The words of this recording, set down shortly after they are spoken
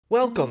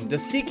Welcome to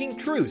Seeking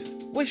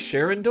Truth with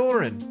Sharon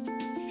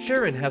Doran.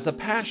 Sharon has a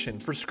passion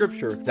for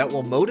Scripture that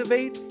will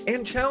motivate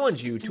and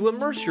challenge you to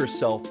immerse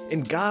yourself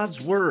in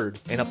God's Word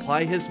and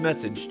apply His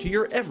message to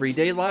your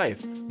everyday life.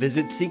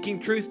 Visit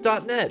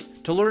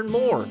seekingtruth.net to learn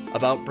more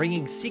about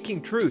bringing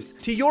Seeking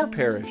Truth to your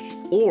parish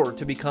or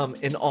to become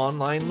an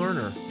online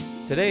learner.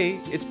 Today,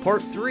 it's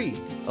part 3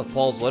 of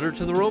Paul's letter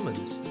to the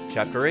Romans,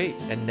 chapter 8.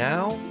 And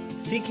now,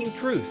 Seeking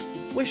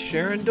Truth with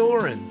Sharon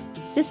Doran.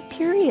 This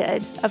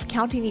period of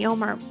counting the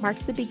Omer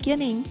marks the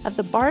beginning of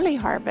the barley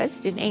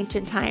harvest in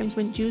ancient times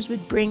when Jews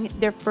would bring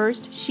their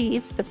first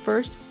sheaves, the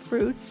first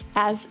fruits,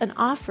 as an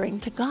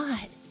offering to God.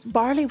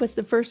 Barley was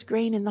the first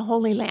grain in the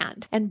Holy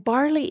Land, and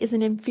barley is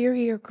an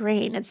inferior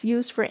grain. It's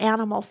used for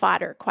animal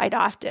fodder quite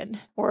often,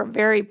 or a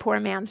very poor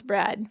man's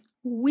bread.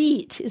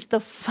 Wheat is the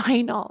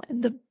final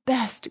and the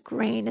best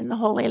grain in the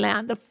Holy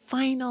Land, the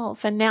final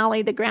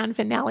finale, the grand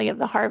finale of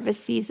the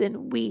harvest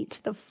season, wheat,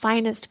 the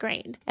finest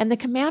grain. And the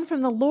command from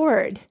the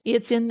Lord,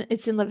 it's in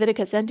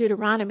Leviticus and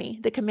Deuteronomy.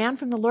 The command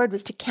from the Lord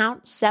was to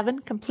count 7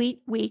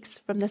 complete weeks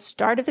from the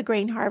start of the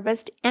grain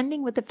harvest,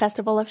 ending with the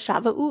festival of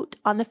Shavuot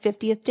on the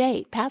 50th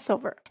day,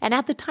 Passover. And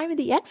at the time of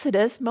the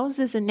Exodus,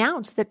 Moses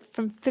announced that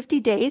from 50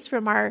 days,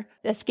 from our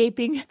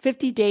escaping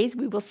 50 days,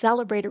 we will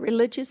celebrate a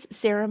religious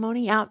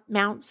ceremony at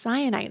Mount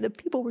Sinai. The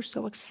people were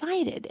so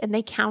excited, and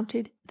they counted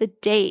the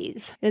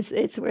days.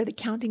 It's where the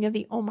counting of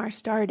the Omer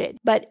started.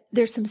 But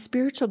there's some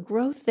spiritual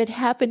growth that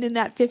happened in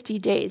that 50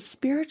 days.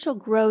 Spiritual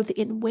growth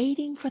in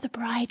waiting for the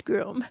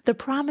bridegroom, the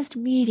promised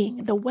meeting,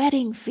 the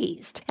wedding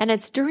feast. And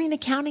it's during the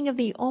counting of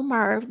the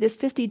Omer, this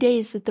 50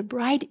 days, that the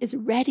bride is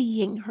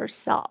readying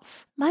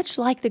herself. Much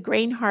like the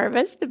grain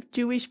harvest, the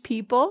Jewish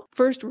people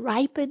first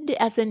ripened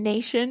as a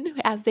nation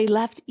as they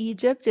left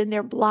Egypt, and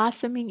they're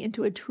blossoming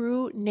into a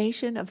true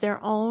nation of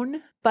their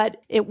own.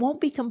 But it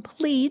won't be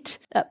complete.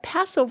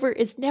 Passover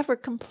is never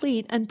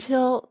complete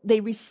until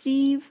they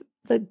receive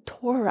the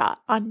Torah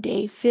on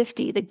day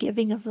 50, the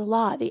giving of the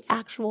law, the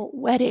actual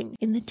wedding.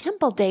 In the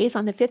temple days,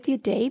 on the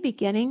 50th day,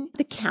 beginning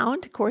the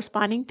count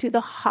corresponding to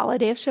the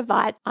holiday of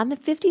Shabbat, on the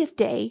 50th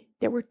day,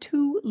 there were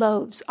 2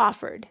 loaves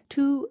offered,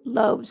 2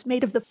 loaves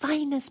made of the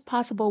finest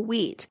possible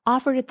wheat,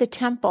 offered at the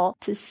temple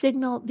to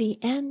signal the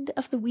end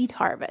of the wheat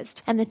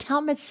harvest. And the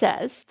Talmud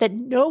says that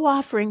no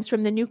offerings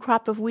from the new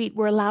crop of wheat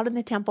were allowed in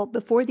the temple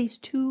before these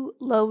 2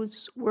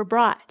 loaves were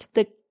brought.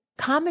 The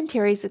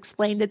commentaries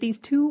explain that these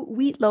 2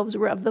 wheat loaves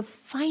were of the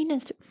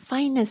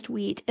finest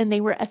wheat, and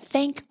they were a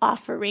thank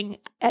offering,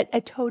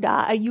 a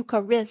todah, a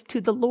Eucharist to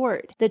the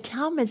Lord. The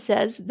Talmud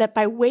says that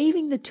by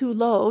waving the 2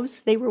 loaves,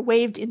 they were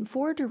waved in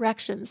 4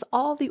 directions,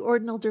 all the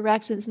ordinal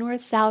directions,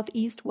 north, south,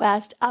 east,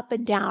 west, up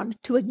and down,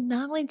 to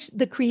acknowledge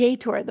the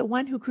Creator, the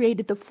one who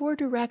created the 4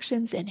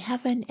 directions in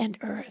heaven and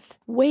earth.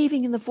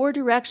 Waving in the 4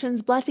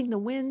 directions, blessing the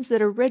winds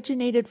that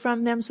originated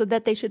from them so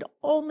that they should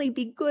only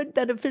be good,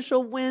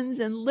 beneficial winds,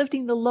 and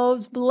lifting the loaves,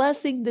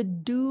 blessing the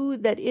dew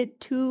that it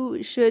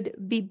too should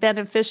be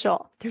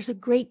beneficial. There's a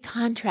great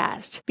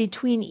contrast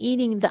between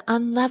eating the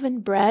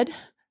unleavened bread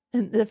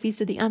and the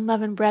Feast of the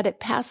Unleavened Bread at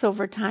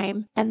Passover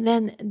time, and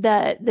then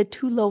the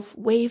 2-loaf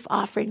wave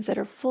offerings that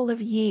are full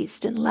of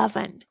yeast and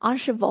leaven. On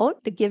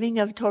Shavuot, the giving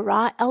of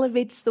Torah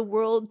elevates the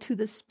world to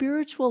the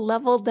spiritual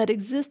level that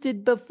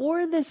existed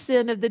before the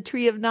sin of the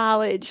tree of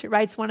knowledge,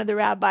 writes one of the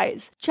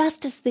rabbis.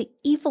 Just as the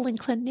evil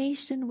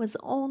inclination was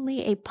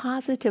only a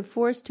positive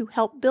force to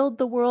help build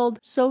the world,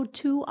 so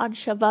too on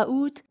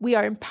Shavuot, we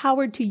are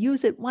empowered to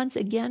use it once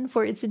again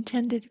for its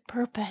intended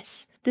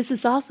purpose. This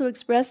is also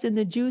expressed in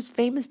the Jews'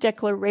 famous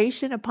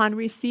declaration upon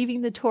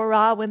receiving the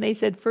Torah when they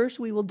said, first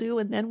we will do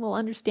and then we'll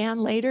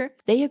understand later.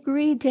 They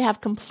agreed to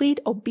have complete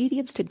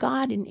obedience to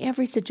God in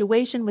every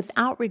situation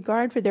without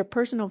regard for their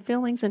personal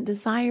feelings and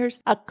desires,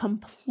 a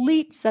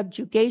complete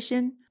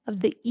subjugation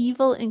of the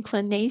evil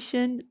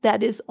inclination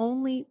that is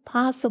only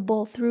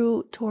possible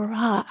through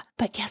Torah.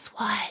 But guess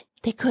what?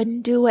 They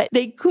couldn't do it.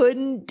 They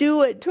couldn't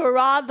do it.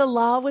 Torah, the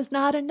law, was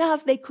not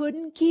enough. They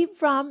couldn't keep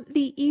from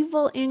the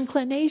evil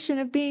inclination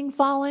of being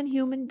fallen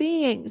human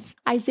beings.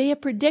 Isaiah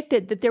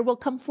predicted that there will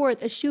come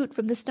forth a shoot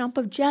from the stump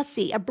of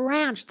Jesse, a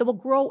branch that will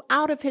grow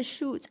out of his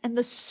shoots, and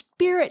the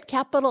Spirit,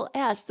 capital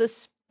S, the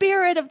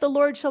Spirit of the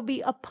Lord shall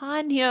be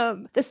upon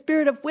him, the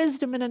Spirit of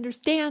wisdom and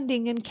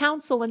understanding and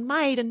counsel and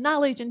might and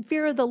knowledge and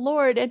fear of the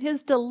Lord, and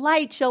his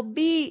delight shall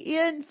be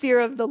in fear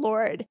of the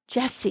Lord.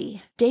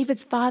 Jesse,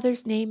 David's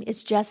father's name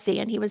is Jesse,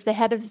 and he was the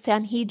head of the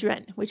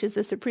Sanhedrin, which is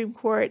the Supreme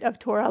Court of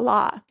Torah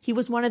law. He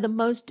was one of the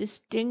most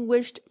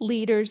distinguished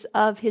leaders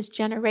of his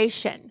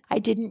generation. I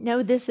didn't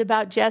know this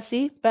about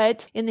Jesse,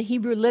 but in the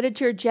Hebrew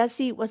literature,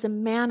 Jesse was a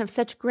man of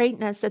such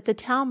greatness that the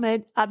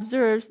Talmud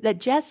observes that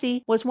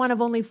Jesse was one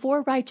of only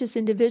 4 righteous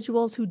individuals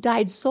who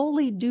died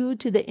solely due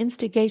to the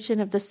instigation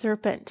of the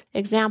serpent.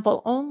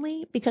 Example,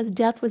 only because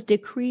death was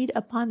decreed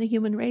upon the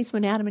human race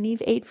when Adam and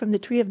Eve ate from the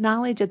tree of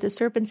knowledge at the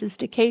serpent's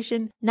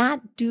instigation,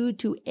 not due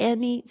to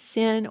any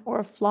sin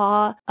or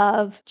flaw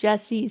of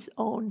Jesse's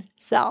own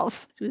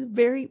self. He was a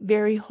very,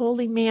 very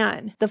holy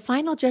man. The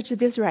final judge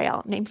of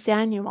Israel, named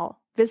Samuel,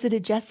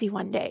 visited Jesse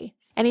one day.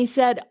 And he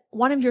said,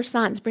 one of your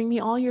sons, bring me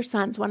all your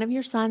sons. One of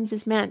your sons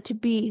is meant to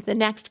be the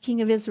next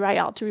king of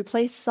Israel, to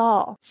replace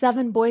Saul.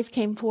 7 boys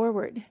came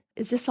forward.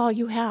 Is this all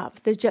you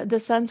have? The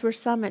sons were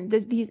summoned.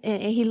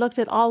 He looked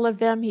at all of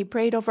them. He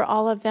prayed over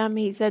all of them.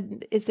 He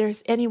said, is there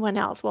anyone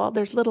else? Well,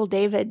 there's little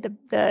David,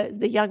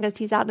 the youngest.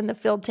 He's out in the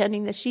field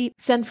tending the sheep.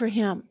 Send for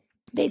him.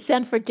 They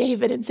sent for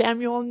David, and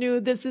Samuel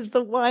knew this is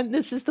the one,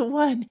 this is the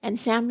one. And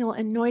Samuel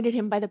anointed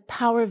him by the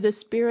power of the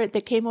Spirit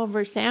that came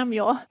over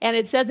Samuel. And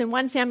it says in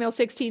 1 Samuel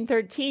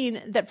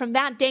 16:13 that from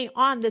that day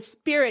on, the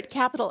Spirit,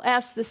 capital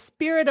S, the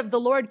Spirit of the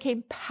Lord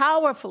came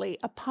powerfully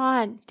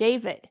upon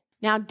David.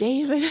 Now,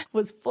 David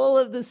was full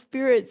of the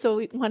Spirit,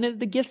 so one of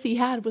the gifts he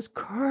had was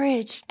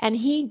courage. And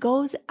he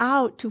goes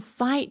out to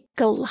fight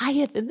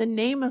Goliath in the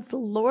name of the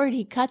Lord.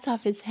 He cuts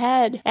off his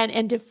head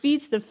and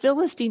defeats the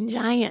Philistine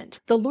giant.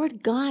 The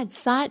Lord God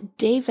sought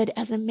David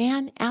as a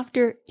man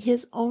after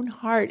his own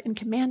heart and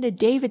commanded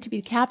David to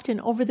be captain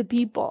over the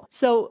people.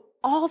 So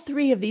all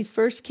 3 of these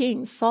first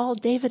kings, Saul,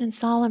 David, and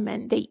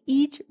Solomon, they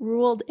each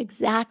ruled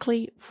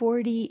exactly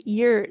 40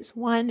 years,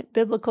 one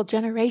biblical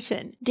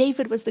generation.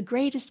 David was the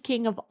greatest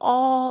king of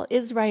all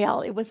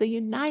Israel. It was a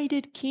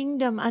united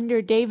kingdom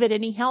under David,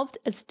 and he helped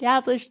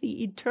establish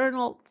the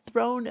eternal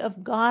throne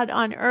of God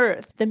on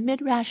earth. The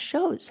Midrash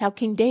shows how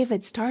King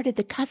David started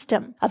the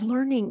custom of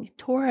learning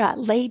Torah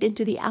late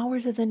into the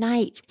hours of the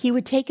night. He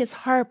would take his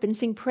harp and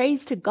sing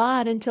praise to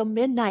God until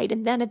midnight,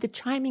 and then at the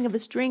chiming of a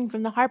string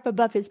from the harp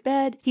above his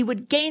bed, he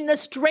would gain the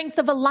strength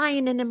of a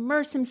lion and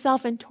immerse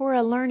himself in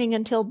Torah learning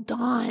until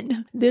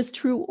dawn. This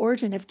true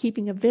origin of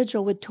keeping a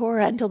vigil with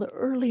Torah until the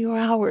earlier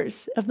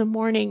hours of the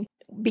morning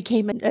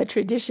became a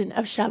tradition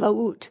of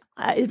Shavuot.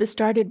 It was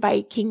started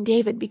by King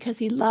David because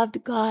he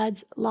loved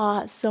God's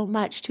law so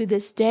much. To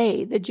this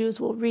day, the Jews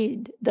will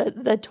read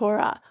the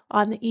Torah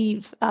on the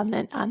eve of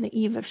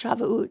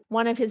Shavuot.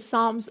 One of his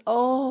psalms,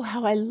 oh,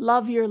 how I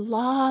love your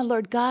law,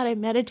 Lord God. I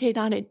meditate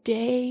on it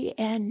day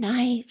and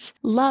night.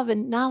 Love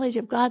and knowledge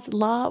of God's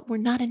law were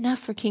not enough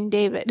for King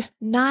David,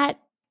 not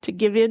to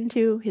give in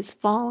to his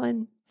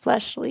fallen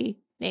fleshly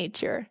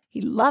nature.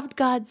 He loved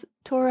God's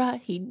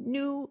Torah. He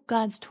knew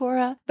God's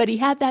Torah, but he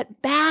had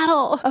that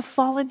battle of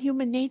fallen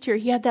human nature.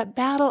 He had that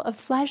battle of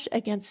flesh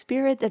against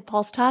spirit that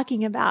Paul's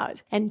talking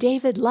about. And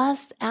David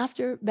lusts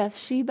after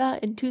Bathsheba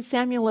in 2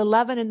 Samuel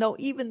 11. And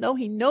even though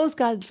he knows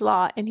God's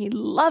law and he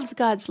loves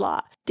God's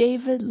law,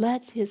 David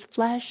lets his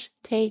flesh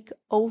take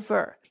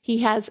over. He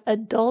has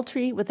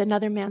adultery with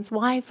another man's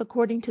wife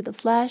according to the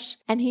flesh,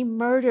 and he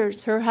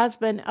murders her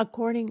husband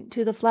according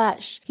to the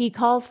flesh. He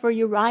calls for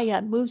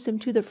Uriah, moves him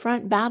to the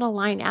front battle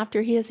line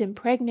after he has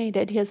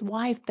impregnated his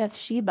wife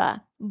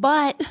Bathsheba.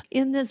 But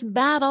in this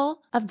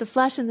battle of the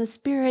flesh and the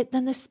spirit,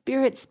 then the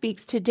Spirit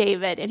speaks to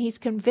David, and he's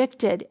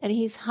convicted, and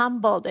he's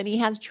humbled, and he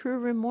has true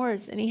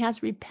remorse, and he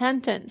has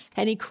repentance,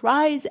 and he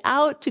cries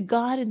out to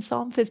God in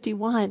Psalm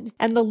 51.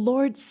 And the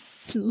Lord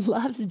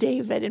loves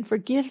David and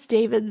forgives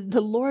David.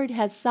 The Lord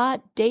has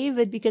sought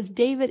David because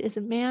David is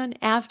a man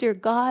after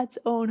God's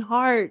own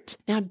heart.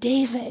 Now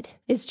David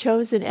is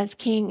chosen as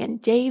king,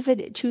 and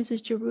David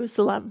chooses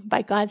Jerusalem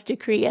by God's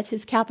decree as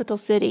his capital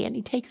city, and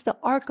he takes the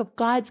Ark of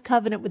God's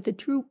covenant with the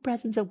true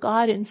presence of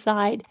God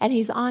inside, and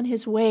he's on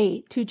his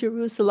way to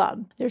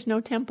Jerusalem. There's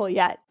no temple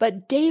yet,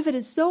 but David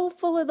is so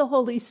full of the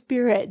Holy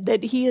Spirit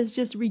that he is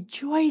just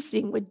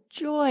rejoicing with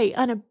joy,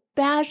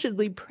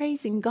 unabashedly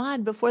praising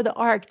God before the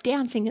ark,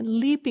 dancing and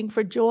leaping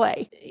for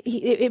joy.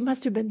 It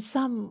must have been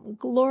some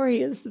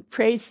glorious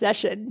praise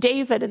session.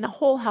 David and the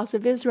whole house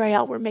of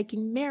Israel were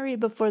making merry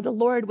before the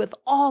Lord with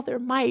all their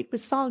might,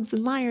 with songs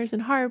and lyres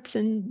and harps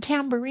and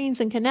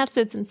tambourines and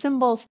knetets and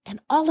cymbals. And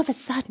all of a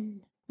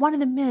sudden, one of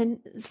the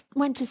men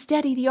went to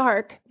steady the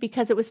ark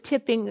because it was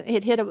tipping.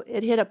 It hit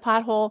a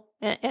pothole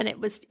and it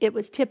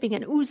was tipping.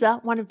 And Uzzah,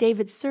 one of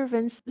David's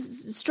servants,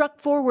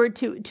 struck forward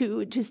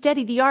to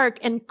steady the ark,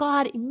 and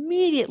God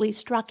immediately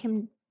struck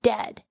him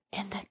dead.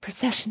 And the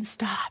procession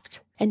stopped.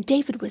 And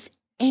David was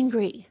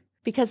angry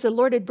because the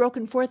Lord had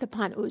broken forth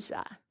upon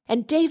Uzzah.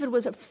 And David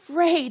was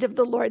afraid of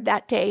the Lord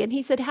that day. And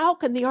he said, how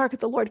can the ark of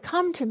the Lord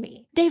come to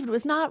me? David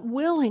was not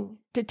willing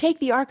to take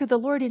the ark of the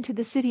Lord into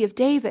the city of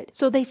David.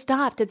 So they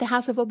stopped at the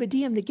house of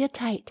Obadiah the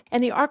Gittite.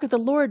 And the ark of the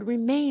Lord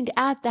remained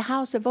at the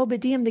house of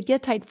Obadiah the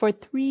Gittite for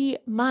 3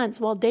 months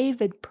while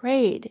David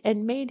prayed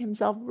and made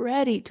himself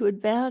ready to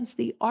advance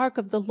the ark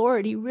of the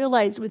Lord. He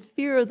realized with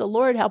fear of the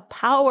Lord how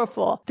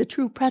powerful the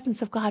true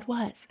presence of God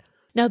was.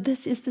 Now,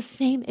 this is the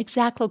same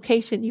exact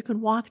location. You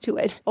can walk to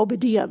it.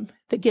 Obadiah,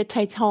 the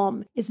Gittite's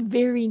home, is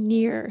very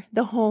near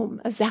the home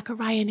of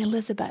Zechariah and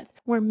Elizabeth,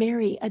 where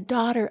Mary, a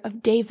daughter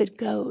of David,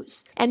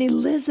 goes. And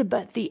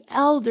Elizabeth, the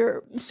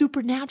elder,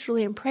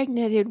 supernaturally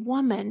impregnated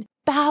woman,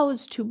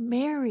 bows to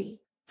Mary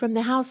from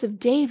the house of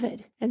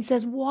David and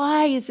says,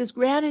 why is this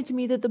granted to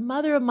me that the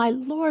mother of my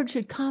Lord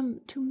should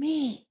come to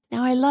me?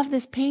 Now, I love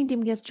this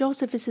painting because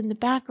Joseph is in the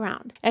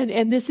background.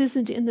 And this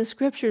isn't in the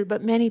scripture,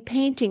 but many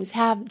paintings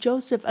have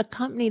Joseph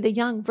accompany the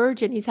young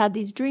virgin. He's had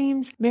these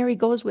dreams. Mary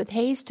goes with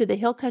haste to the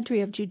hill country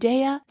of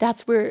Judea.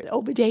 That's where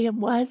Obadiah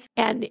was.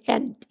 And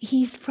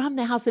he's from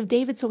the house of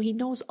David, so he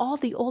knows all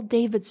the old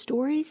David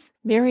stories.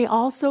 Mary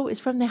also is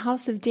from the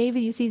house of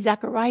David. You see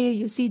Zechariah,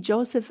 you see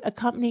Joseph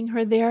accompanying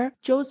her there.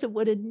 Joseph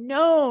would have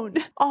known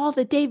all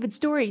the David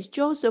stories.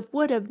 Joseph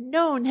would have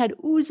known had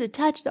Uzzah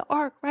touched the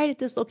ark right at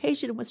this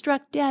location and was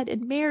struck dead.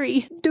 And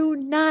Mary, do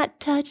not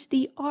touch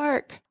the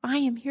ark. I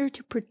am here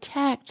to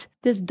protect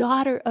this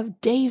daughter of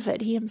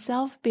David, he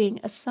himself being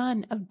a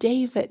son of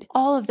David.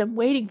 All of them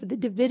waiting for the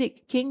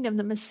Davidic kingdom,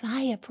 the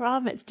Messiah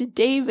promised to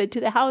David, to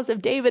the house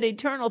of David,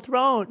 eternal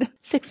throne.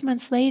 6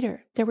 months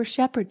later, there were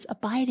shepherds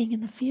abiding in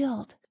the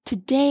field.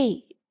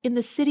 Today, in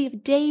the city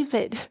of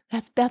David,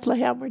 that's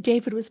Bethlehem where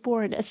David was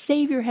born, a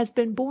Savior has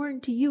been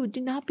born to you.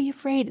 Do not be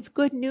afraid. It's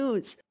good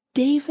news.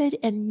 David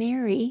and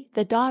Mary,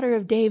 the daughter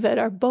of David,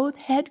 are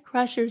both head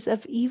crushers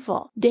of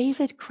evil.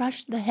 David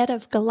crushed the head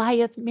of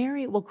Goliath.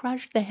 Mary will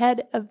crush the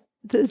head of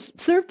the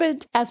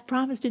serpent, as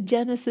promised in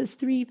Genesis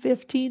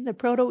 3:15, the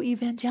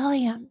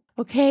proto-evangelium.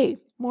 Okay,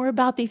 more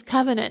about these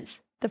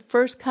covenants. The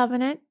first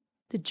covenant,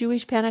 the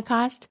Jewish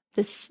Pentecost,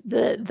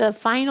 the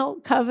final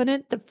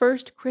covenant, the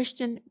first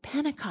Christian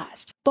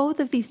Pentecost. Both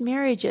of these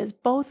marriages,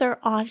 both are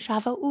on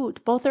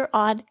Shavuot, both are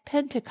on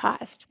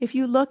Pentecost. If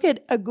you look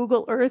at a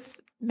Google Earth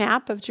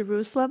map of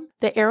Jerusalem,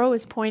 the arrow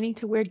is pointing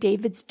to where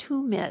David's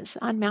tomb is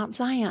on Mount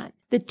Zion.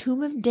 The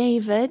tomb of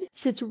David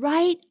sits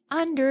right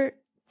under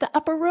the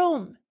upper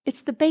room.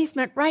 It's the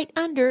basement right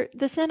under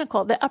the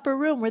cenacle, the upper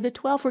room where the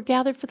 12 were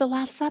gathered for the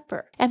Last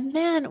Supper. And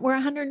then where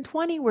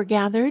 120 were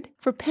gathered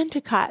for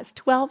Pentecost.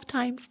 12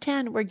 times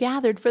 10 were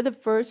gathered for the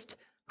first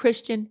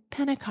Christian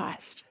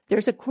Pentecost.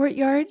 There's a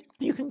courtyard.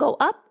 You can go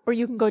up or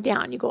you can go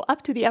down. You go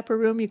up to the upper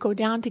room. You go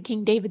down to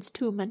King David's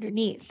tomb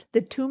underneath.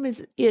 The tomb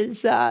is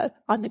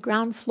on the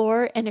ground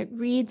floor, and it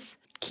reads,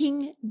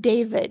 King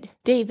David,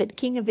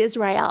 King of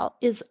Israel,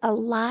 is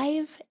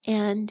alive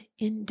and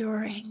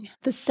enduring.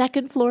 The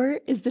second floor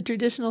is the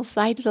traditional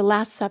site of the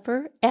Last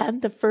Supper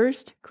and the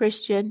first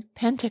Christian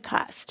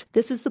Pentecost.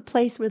 This is the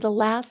place where the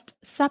Last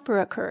Supper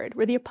occurred,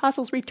 where the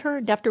apostles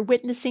returned after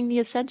witnessing the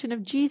ascension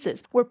of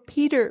Jesus, where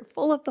Peter,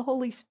 full of the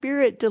Holy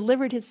Spirit,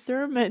 delivered his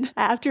sermon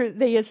after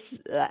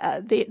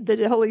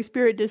the Holy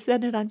Spirit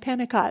descended on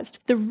Pentecost.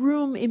 The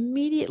room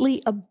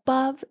immediately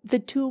above the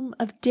tomb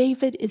of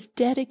David is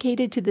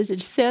dedicated to the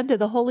descent of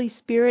the Holy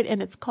Spirit,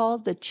 and it's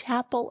called the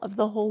Chapel of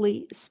the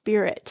Holy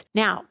Spirit.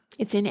 Now,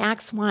 it's in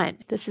Acts 1.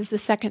 This is the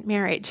second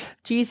marriage.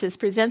 Jesus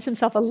presents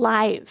himself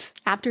alive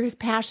after his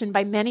passion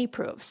by many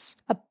proofs,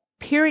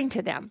 appearing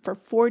to them for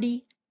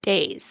 40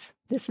 days.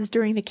 This is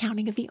during the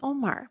counting of the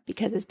Omer,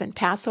 because it's been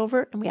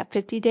Passover and we have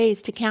 50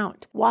 days to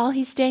count. While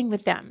he's staying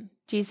with them,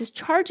 Jesus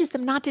charges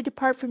them not to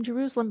depart from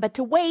Jerusalem, but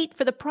to wait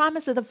for the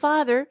promise of the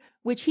Father,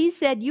 which he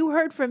said, you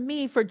heard from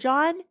me, for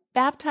John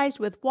baptized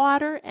with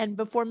water, and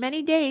before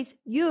many days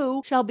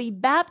you shall be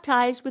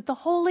baptized with the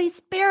Holy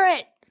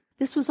Spirit.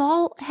 This was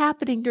all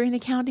happening during the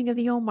counting of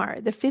the Omer,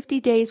 the 50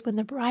 days when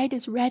the bride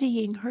is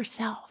readying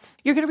herself.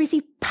 You're going to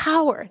receive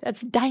power.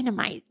 That's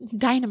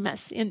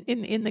dynamis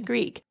in the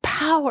Greek.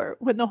 Power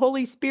when the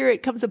Holy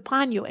Spirit comes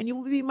upon you, and you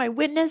will be my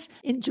witness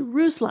in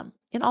Jerusalem,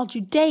 in all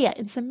Judea,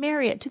 in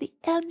Samaria, to the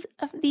ends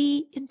of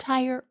the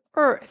entire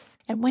earth.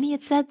 And when he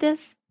had said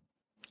this,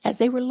 as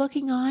they were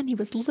looking on, he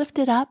was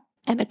lifted up,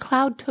 and a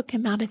cloud took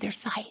him out of their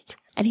sight,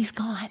 and he's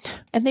gone.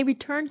 And they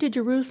returned to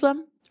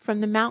Jerusalem from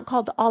the mount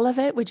called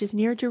Olivet, which is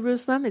near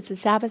Jerusalem. It's a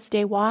Sabbath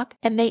day walk.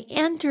 And they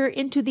enter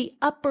into the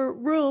upper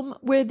room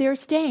where they're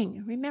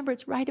staying. Remember,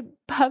 it's right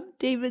above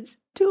David's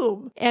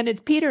tomb. And it's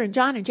Peter and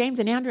John and James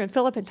and Andrew and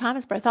Philip and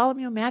Thomas,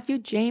 Bartholomew, Matthew,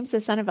 James, the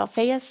son of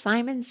Alphaeus,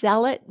 Simon,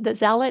 the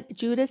Zealot,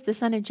 Judas, the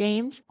son of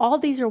James. All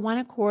these are one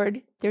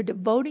accord. They're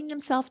devoting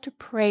themselves to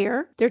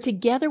prayer. They're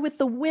together with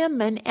the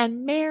women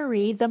and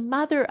Mary, the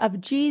mother of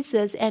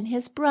Jesus, and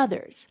his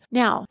brothers.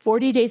 Now,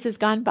 40 days has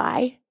gone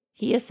by.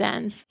 He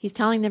ascends. He's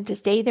telling them to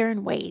stay there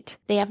and wait.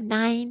 They have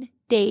 9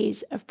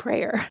 days of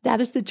prayer. That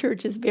is the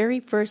church's very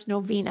first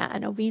novena. A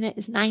novena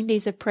is 9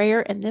 days of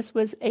prayer, and this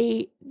was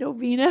a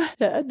novena,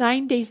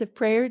 9 days of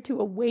prayer to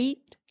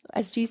await,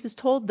 as Jesus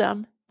told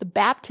them, the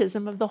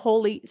baptism of the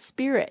Holy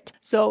Spirit.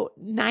 So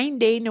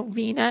 9-day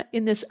novena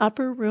in this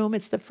upper room.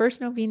 It's the first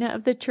novena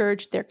of the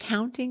church. They're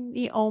counting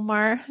the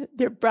Omer.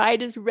 Their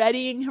bride is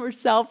readying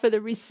herself for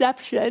the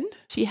reception.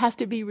 She has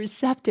to be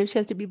receptive. She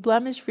has to be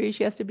blemish-free.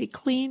 She has to be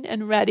clean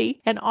and ready.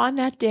 And on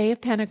that day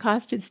of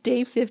Pentecost, it's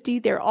day 50.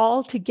 They're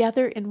all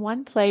together in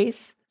one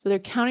place. So they're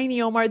counting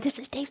the Omer. This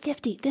is day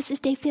 50. This is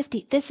day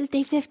 50. This is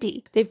day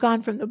 50. They've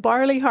gone from the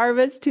barley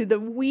harvest to the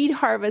wheat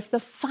harvest,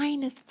 the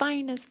finest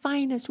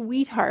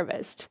wheat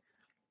harvest.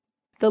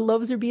 The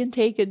loaves are being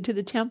taken to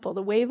the temple.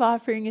 The wave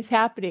offering is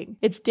happening.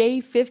 It's day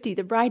 50.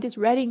 The bride is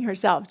readying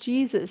herself.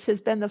 Jesus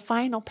has been the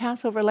final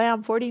Passover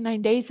lamb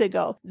 49 days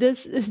ago.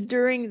 This is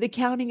during the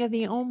counting of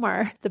the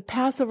Omer. The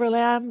Passover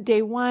lamb,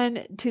 day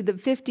 1 to the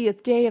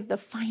 50th day of the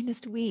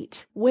finest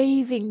wheat.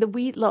 Waving the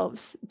wheat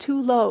loaves, 2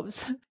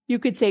 loaves. You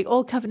could say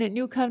Old Covenant,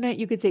 New Covenant.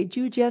 You could say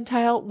Jew,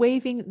 Gentile,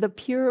 waving the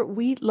pure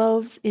wheat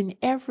loaves in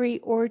every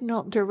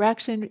ordinal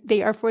direction.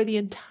 They are for the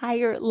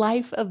entire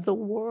life of the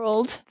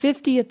world.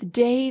 50th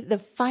day, the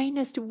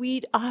finest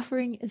wheat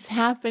offering is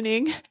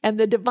happening, and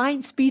the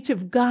divine speech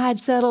of God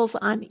settles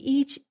on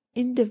each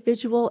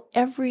individual.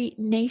 Every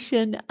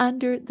nation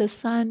under the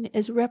sun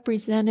is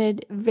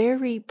represented,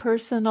 very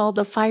personal.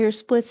 The fire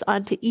splits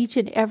onto each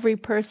and every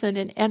person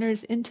and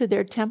enters into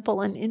their temple,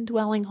 an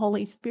indwelling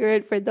Holy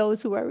Spirit for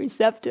those who are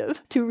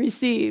receptive to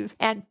receive.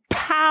 And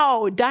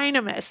pow,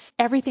 dynamis.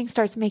 Everything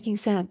starts making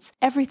sense.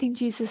 Everything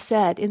Jesus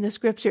said in the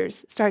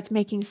scriptures starts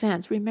making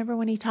sense. Remember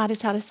when he taught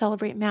us how to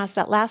celebrate Mass?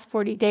 That last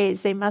 40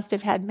 days, they must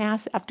have had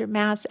Mass after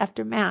Mass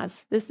after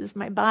Mass. This is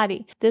my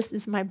body. This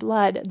is my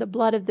blood, the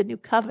blood of the new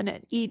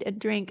covenant. Eat and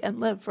drink and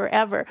live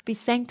forever. Be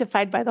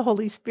sanctified by the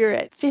Holy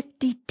Spirit.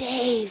 50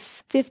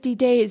 days. 50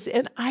 days.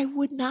 And I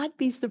would not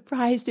be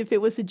surprised if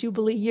it was a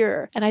Jubilee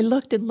year. And I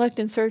looked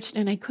and searched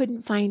and I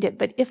couldn't find it.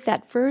 But if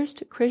that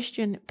first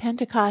Christian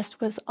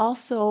Pentecost was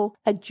also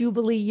a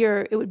Jubilee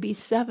year, it would be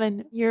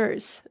 7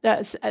 years.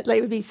 It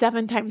would be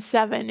 7 times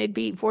 7. It'd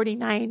be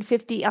 49,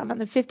 50. On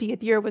the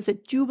 50th year was a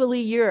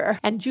Jubilee year.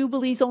 And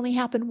Jubilees only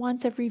happen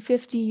once every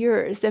 50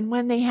 years. And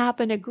when they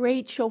happen, a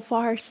great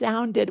shofar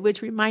sounded,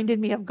 which reminded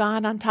me of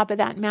God on top of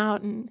that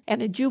mountain.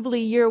 And a Jubilee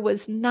year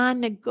was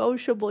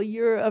non-negotiable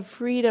year of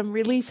freedom,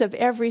 release of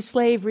every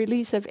slave,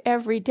 release of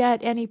every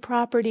debt, any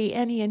property,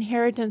 any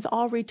inheritance,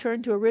 all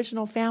returned to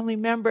original family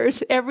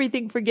members,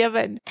 everything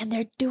forgiven. And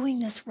they're doing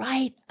this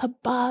right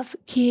above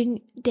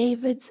King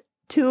David's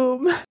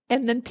tomb.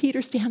 And then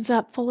Peter stands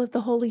up full of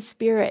the Holy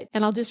Spirit.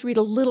 And I'll just read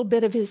a little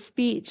bit of his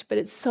speech, but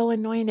it's so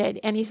anointed.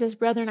 And he says,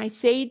 "Brethren, I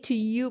say to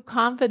you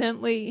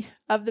confidently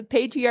of the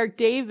patriarch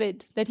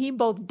David, that he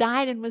both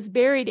died and was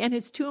buried, and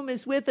his tomb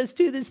is with us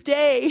to this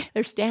day."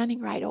 They're standing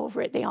right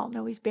over it. They all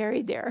know he's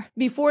buried there.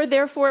 "Before,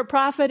 therefore, a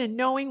prophet, and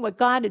knowing what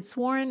God had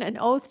sworn an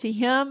oath to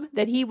him,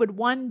 that he would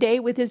one day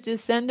with his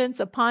descendants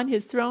upon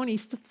his throne, he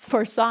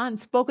foresaw and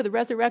spoke of the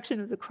resurrection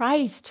of the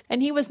Christ.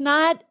 And he was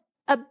not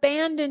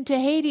abandoned to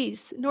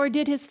Hades, nor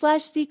did his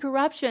flesh see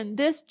corruption.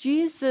 This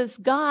Jesus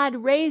God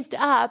raised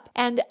up,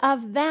 and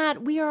of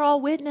that we are all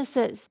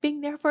witnesses.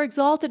 Being therefore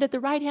exalted at the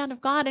right hand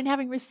of God, and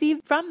having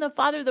received from the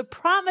Father the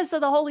promise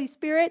of the Holy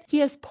Spirit, he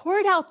has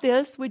poured out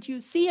this which you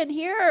see and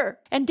hear.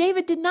 And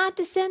David did not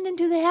descend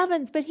into the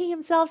heavens, but he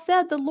himself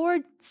said, the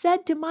Lord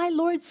said to my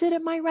Lord, sit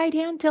at my right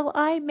hand till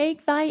I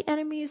make thy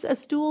enemies a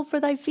stool for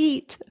thy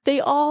feet." They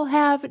all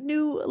have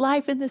new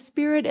life in the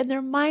Spirit, and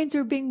their minds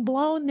are being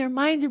blown. Their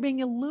minds are being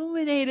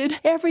illuminated.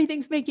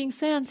 Everything's making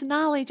sense.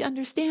 Knowledge,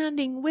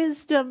 understanding,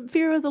 wisdom,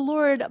 fear of the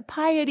Lord,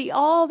 piety,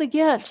 all the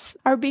gifts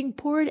are being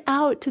poured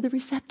out to the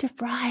receptive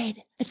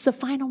bride. It's the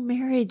final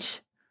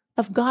marriage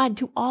of God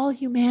to all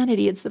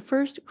humanity. It's the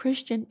first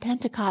Christian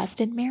Pentecost,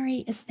 and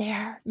Mary is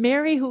there.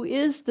 Mary, who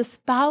is the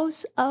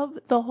spouse of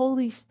the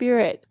Holy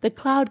Spirit. The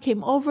cloud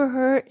came over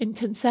her in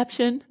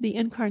conception, the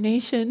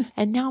incarnation,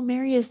 and now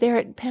Mary is there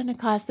at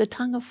Pentecost, the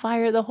tongue of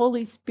fire, the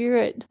Holy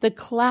Spirit. The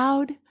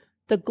cloud,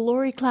 the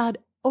glory cloud,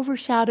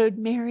 overshadowed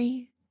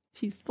Mary.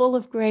 She's full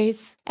of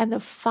grace, and the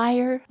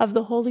fire of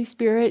the Holy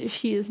Spirit,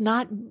 she is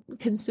not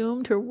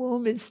consumed. Her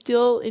womb is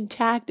still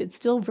intact. It's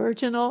still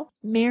virginal.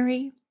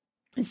 Mary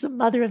is the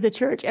mother of the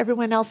church.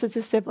 Everyone else is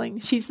a sibling.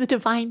 She's the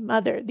divine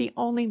mother, the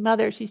only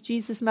mother. She's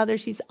Jesus' mother.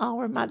 She's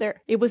our mother.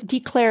 It was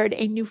declared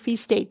a new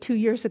feast day 2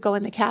 years ago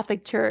in the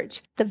Catholic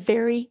Church. The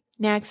very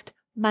next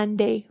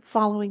Monday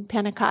following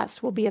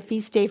Pentecost will be a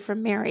feast day for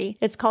Mary.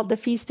 It's called the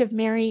Feast of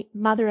Mary,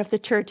 Mother of the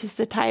Church is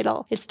the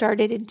title. It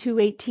started in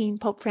 218.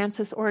 Pope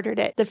Francis ordered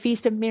it. The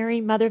Feast of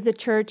Mary, Mother of the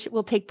Church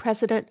will take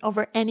precedent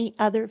over any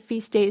other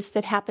feast days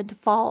that happen to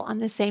fall on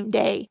the same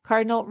day.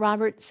 Cardinal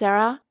Robert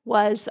Sarah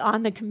was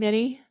on the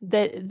committee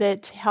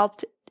that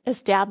helped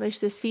establish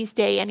this feast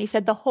day. And he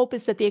said, the hope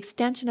is that the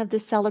extension of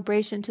this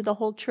celebration to the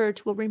whole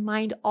church will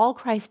remind all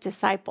Christ's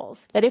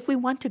disciples that if we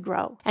want to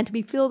grow and to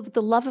be filled with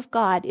the love of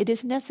God, it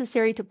is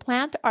necessary to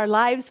plant our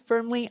lives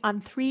firmly on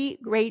 3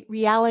 great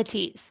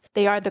realities.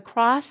 They are the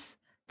cross,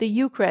 the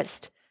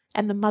Eucharist,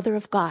 and the Mother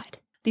of God.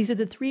 These are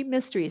the 3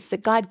 mysteries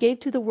that God gave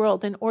to the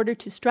world in order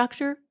to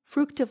structure,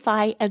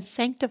 fructify, and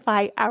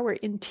sanctify our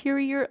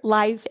interior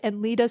life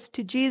and lead us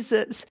to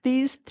Jesus.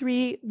 These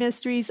 3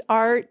 mysteries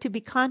are to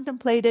be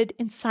contemplated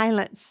in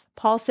silence.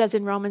 Paul says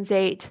in Romans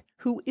 8,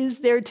 "Who is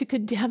there to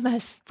condemn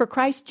us? For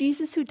Christ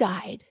Jesus, who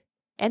died,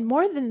 and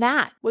more than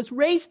that, was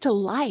raised to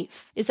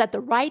life, is at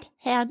the right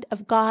hand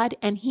of God,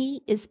 and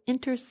he is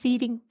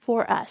interceding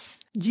for us."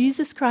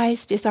 Jesus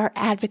Christ is our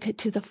advocate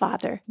to the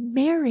Father.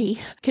 Mary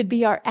could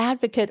be our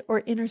advocate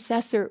or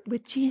intercessor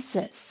with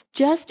Jesus.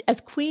 Just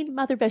as Queen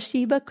Mother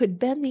Bathsheba could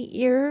bend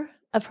the ear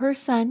of her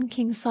son,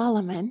 King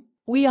Solomon,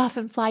 we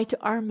often fly to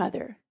our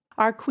mother,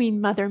 our Queen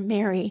Mother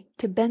Mary,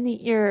 to bend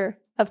the ear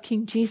of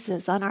King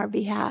Jesus on our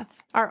behalf.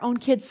 Our own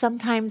kids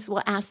sometimes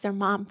will ask their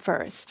mom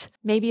first.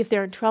 Maybe if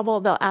they're in trouble,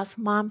 they'll ask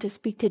mom to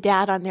speak to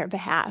dad on their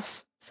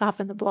behalf.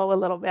 Soften the blow a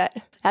little bit.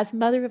 As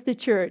Mother of the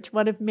Church,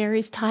 one of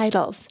Mary's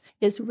titles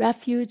is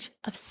Refuge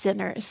of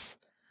Sinners.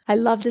 I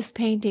love this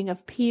painting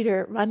of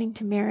Peter running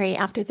to Mary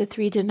after the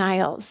 3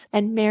 denials,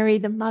 and Mary,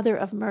 the mother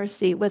of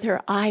mercy, with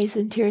her eyes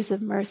in tears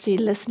of mercy,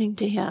 listening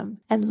to him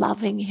and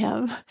loving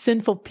him.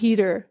 Sinful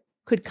Peter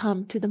could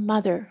come to the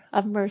mother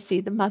of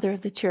mercy, the mother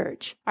of the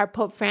church. Our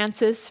Pope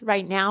Francis,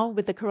 right now,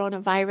 with the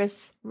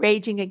coronavirus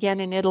raging again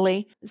in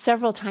Italy,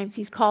 several times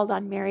he's called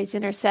on Mary's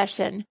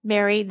intercession.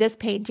 Mary, this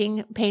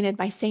painting, painted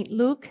by St.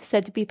 Luke,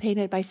 said to be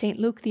painted by St.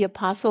 Luke, the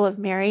apostle of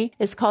Mary,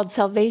 is called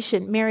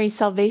Salvation, Mary's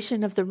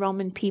salvation of the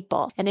Roman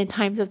people. And in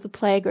times of the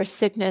plague or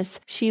sickness,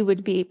 she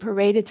would be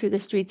paraded through the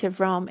streets of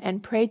Rome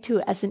and prayed to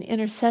as an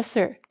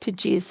intercessor to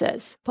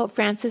Jesus. Pope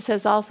Francis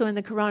has also in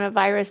the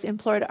coronavirus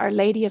implored Our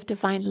Lady of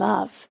Divine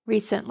Love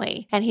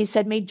recently. And he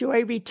said, may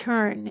joy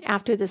return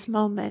after this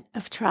moment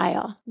of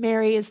trial.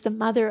 Mary is the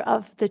mother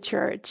of the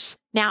church.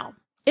 Now,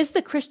 is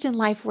the Christian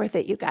life worth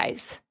it, you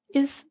guys?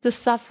 Is the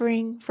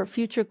suffering for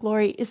future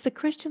glory, is the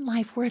Christian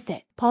life worth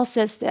it? Paul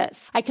says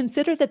this, I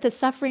consider that the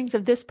sufferings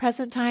of this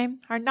present time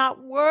are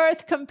not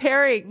worth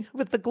comparing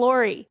with the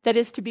glory that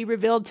is to be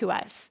revealed to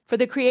us. For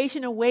the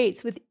creation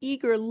awaits with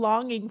eager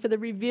longing for the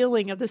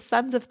revealing of the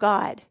sons of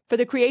God. For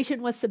the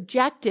creation was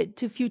subjected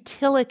to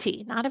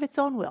futility, not of its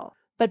own will,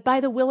 but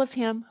by the will of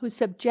him who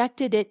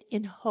subjected it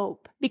in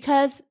hope,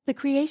 because the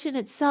creation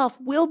itself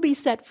will be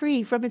set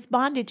free from its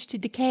bondage to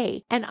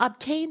decay and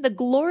obtain the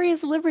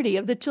glorious liberty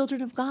of the children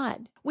of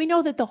God. We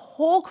know that the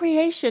whole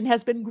creation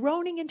has been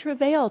groaning in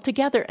travail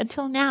together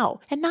until now,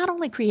 and not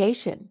only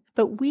creation,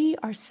 but we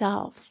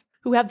ourselves,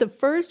 who have the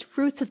first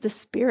fruits of the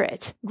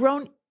Spirit,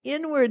 groan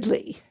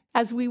inwardly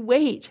as we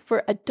wait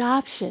for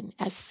adoption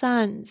as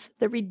sons,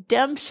 the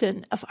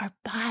redemption of our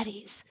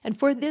bodies. And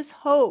for this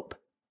hope,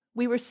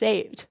 we were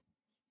saved.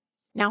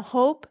 Now,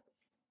 hope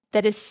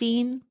that is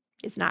seen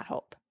is not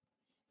hope.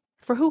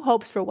 For who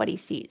hopes for what he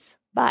sees?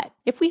 But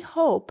if we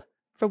hope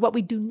for what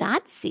we do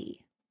not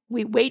see,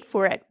 we wait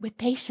for it with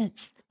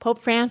patience. Pope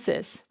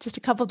Francis, just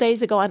a couple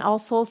days ago on All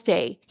Souls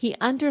Day, he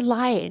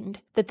underlined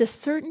that the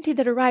certainty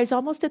that arrives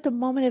almost at the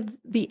moment of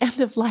the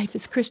end of life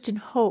is Christian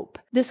hope.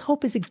 This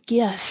hope is a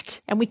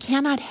gift, and we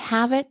cannot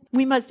have it.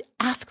 We must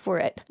ask for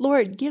it.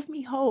 Lord, give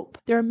me hope.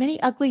 There are many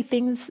ugly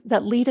things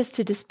that lead us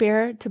to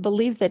despair, to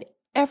believe that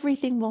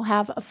everything will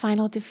have a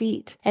final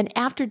defeat. And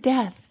after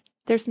death,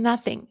 there's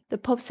nothing. The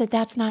Pope said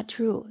that's not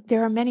true.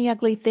 There are many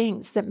ugly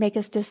things that make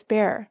us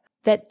despair,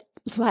 that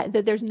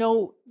there's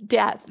no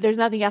death. There's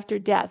nothing after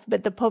death.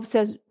 But the Pope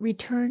says,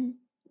 return.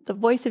 The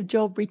voice of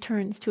Job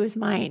returns to his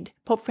mind.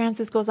 Pope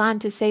Francis goes on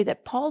to say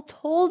that Paul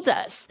told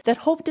us that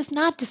hope does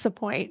not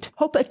disappoint.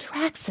 Hope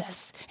attracts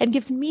us and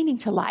gives meaning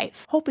to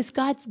life. Hope is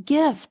God's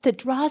gift that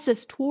draws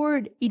us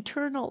toward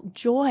eternal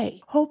joy.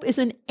 Hope is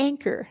an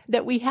anchor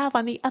that we have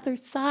on the other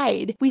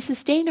side. We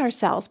sustain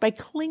ourselves by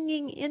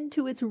clinging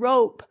into its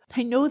rope.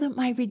 I know that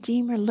my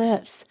Redeemer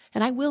lives,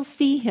 and I will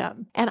see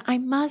him. And I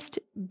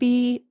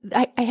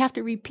have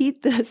to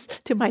repeat this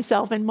to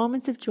myself in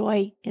moments of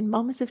joy, in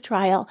moments of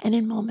trial, and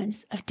in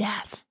moments of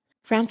death.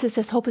 Francis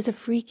says hope is a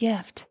free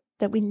gift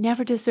that we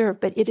never deserve,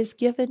 but it is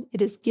given,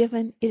 it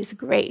is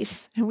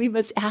grace, and we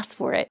must ask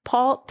for it.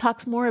 Paul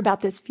talks more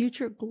about this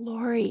future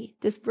glory,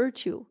 this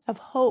virtue of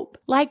hope.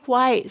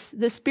 Likewise,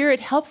 the Spirit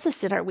helps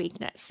us in our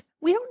weakness.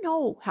 We don't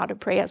know how to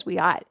pray as we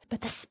ought,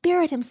 but the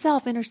Spirit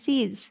himself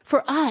intercedes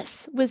for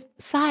us with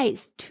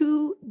sighs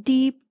too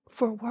deep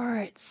for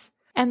words.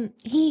 And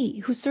he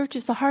who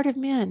searches the heart of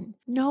men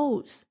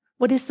knows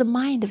what is the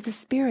mind of the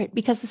Spirit,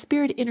 because the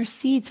Spirit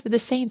intercedes for the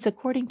saints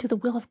according to the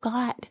will of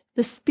God.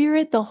 The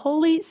Spirit, the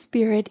Holy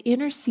Spirit,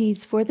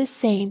 intercedes for the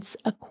saints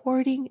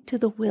according to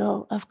the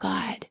will of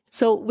God.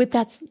 So with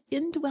that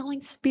indwelling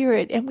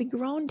Spirit, and we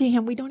groan to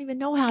him, we don't even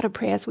know how to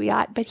pray as we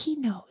ought, but he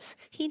knows.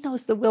 He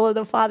knows the will of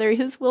the Father.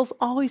 His will's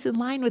always in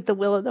line with the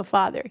will of the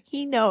Father.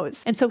 He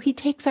knows. And so he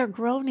takes our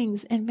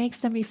groanings and makes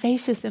them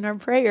efficacious in our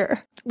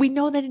prayer. We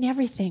know that in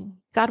everything,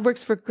 God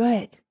works for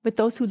good with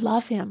those who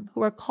love him,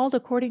 who are called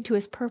according to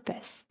his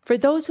purpose. For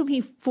those whom he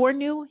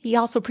foreknew, he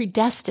also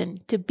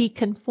predestined to be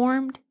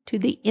conformed to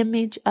the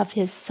image of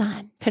his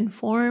Son.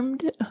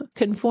 Conformed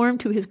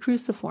to his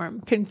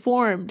cruciform.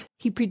 Conformed.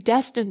 He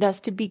predestined us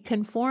to be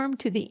conformed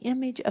to the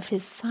image of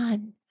his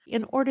Son,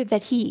 in order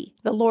that he,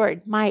 the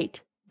Lord,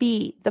 might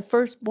be the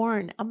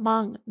firstborn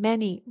among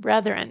many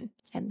brethren.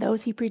 And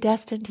those he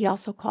predestined, he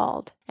also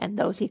called. And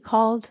those he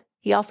called,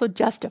 he also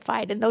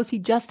justified, and those he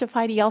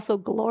justified, he also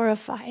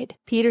glorified.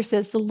 Peter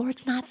says, the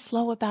Lord's not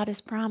slow about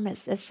his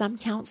promise, as some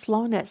count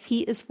slowness.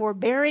 He is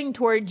forbearing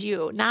toward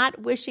you,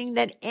 not wishing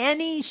that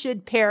any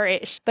should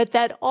perish, but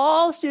that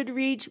all should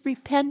reach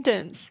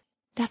repentance.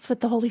 That's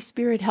what the Holy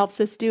Spirit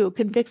helps us do,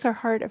 convicts our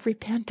heart of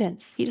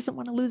repentance. He doesn't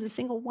want to lose a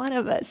single one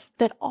of us,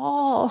 that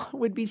all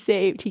would be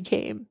saved. He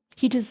came.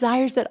 He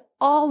desires that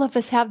all of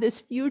us have this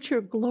future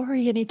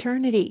glory in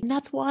eternity. And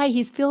that's why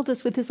he's filled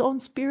us with his own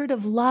Spirit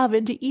of love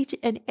into each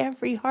and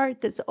every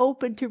heart that's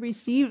open to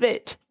receive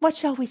it. What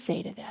shall we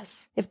say to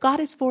this? If God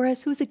is for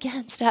us, who's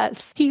against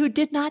us? He who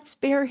did not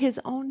spare his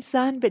own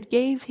Son, but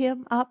gave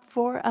him up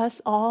for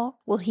us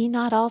all, will he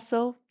not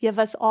also give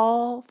us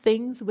all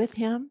things with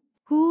him?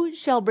 Who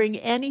shall bring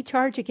any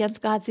charge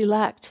against God's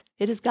elect?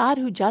 It is God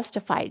who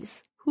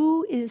justifies.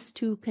 Who is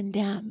to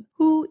condemn?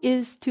 Who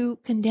is to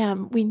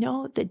condemn? We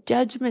know the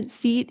judgment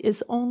seat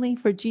is only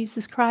for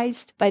Jesus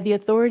Christ. By the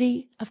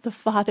authority of the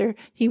Father,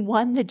 he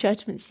won the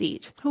judgment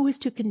seat. Who is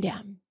to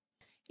condemn?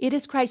 It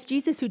is Christ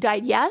Jesus who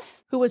died,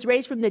 yes, who was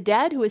raised from the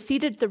dead, who is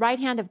seated at the right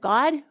hand of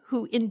God,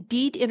 who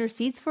indeed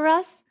intercedes for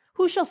us.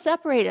 Who shall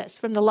separate us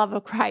from the love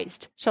of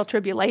Christ? Shall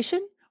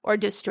tribulation or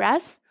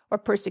distress or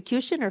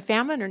persecution or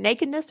famine or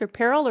nakedness or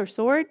peril or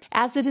sword?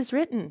 As it is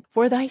written,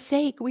 for thy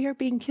sake we are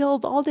being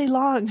killed all day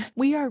long.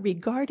 We are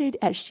regarded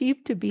as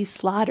sheep to be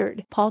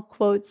slaughtered. Paul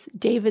quotes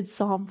David's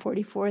Psalm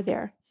 44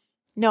 there.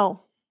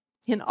 No,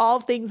 in all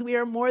things we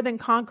are more than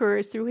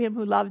conquerors through him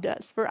who loved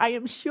us. For I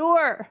am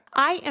sure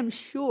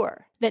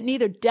that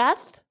neither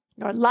death,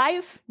 nor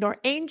life, nor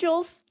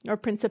angels, nor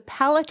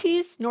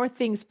principalities, nor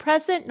things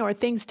present, nor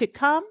things to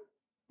come,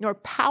 nor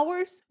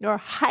powers, nor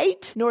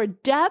height, nor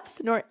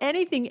depth, nor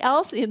anything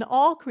else in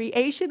all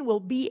creation will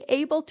be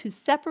able to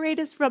separate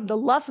us from the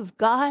love of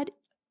God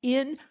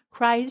in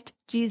Christ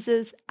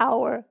Jesus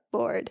our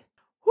Lord.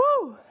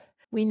 Whew!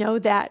 We know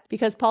that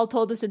because Paul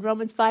told us in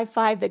Romans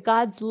 5:5 that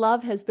God's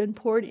love has been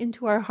poured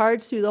into our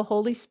hearts through the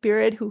Holy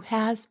Spirit who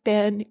has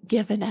been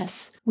given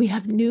us. We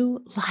have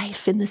new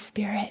life in the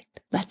Spirit.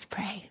 Let's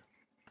pray.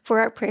 For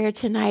our prayer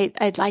tonight,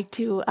 I'd like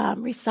to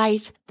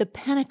recite the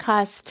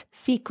Pentecost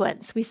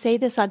sequence. We say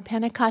this on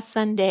Pentecost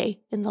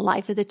Sunday in the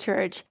life of the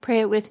church.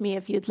 Pray it with me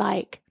if you'd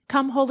like.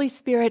 Come, Holy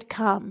Spirit,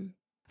 come.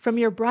 From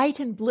your bright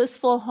and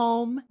blissful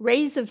home,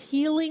 rays of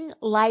healing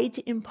light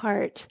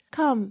impart.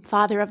 Come,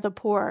 Father of the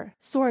poor,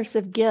 source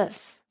of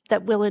gifts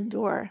that will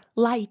endure,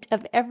 light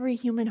of every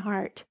human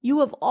heart.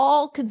 You of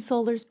all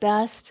consolers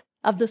best,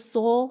 of the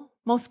soul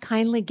most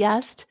kindly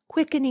guest,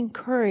 quickening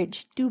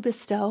courage do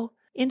bestow.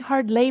 In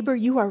hard labor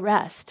you are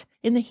rest,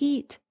 in the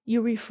heat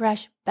you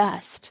refresh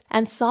best,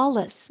 and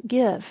solace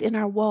give in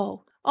our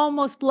woe. O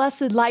most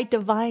blessed light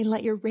divine,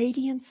 let your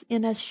radiance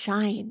in us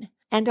shine,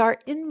 and our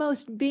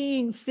inmost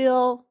being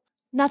fill.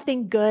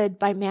 Nothing good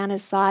by man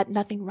is thought,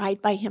 nothing right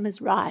by him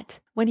is wrought,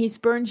 when he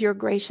spurns your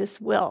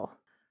gracious will.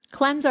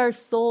 Cleanse our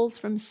souls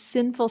from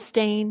sinful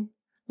stain,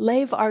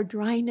 lave our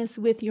dryness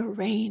with your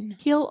rain,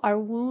 heal our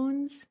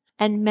wounds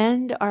and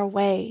mend our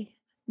way,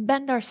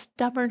 bend our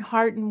stubborn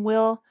heart and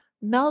will,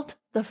 melt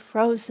the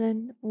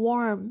frozen,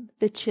 warm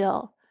the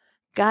chill,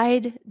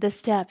 guide the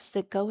steps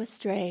that go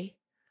astray.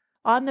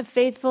 On the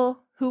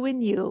faithful who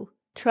in you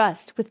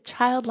trust with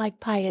childlike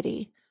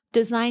piety,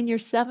 design your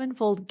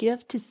sevenfold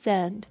gift to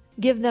send.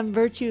 Give them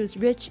virtue's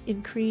rich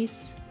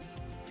increase,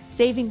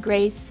 saving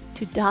grace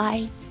to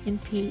die in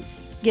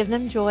peace. Give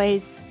them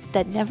joys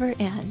that never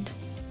end.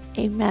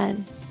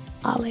 Amen.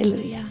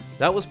 Alleluia.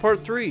 That was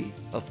part 3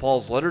 of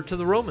Paul's letter to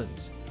the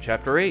Romans,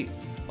 chapter 8,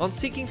 on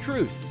Seeking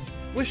Truth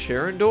with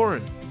Sharon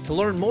Doran. To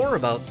learn more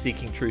about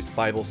Seeking Truth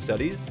Bible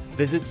studies,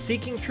 visit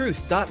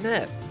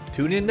seekingtruth.net.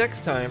 Tune in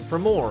next time for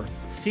more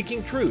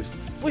Seeking Truth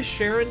with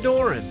Sharon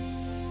Doran.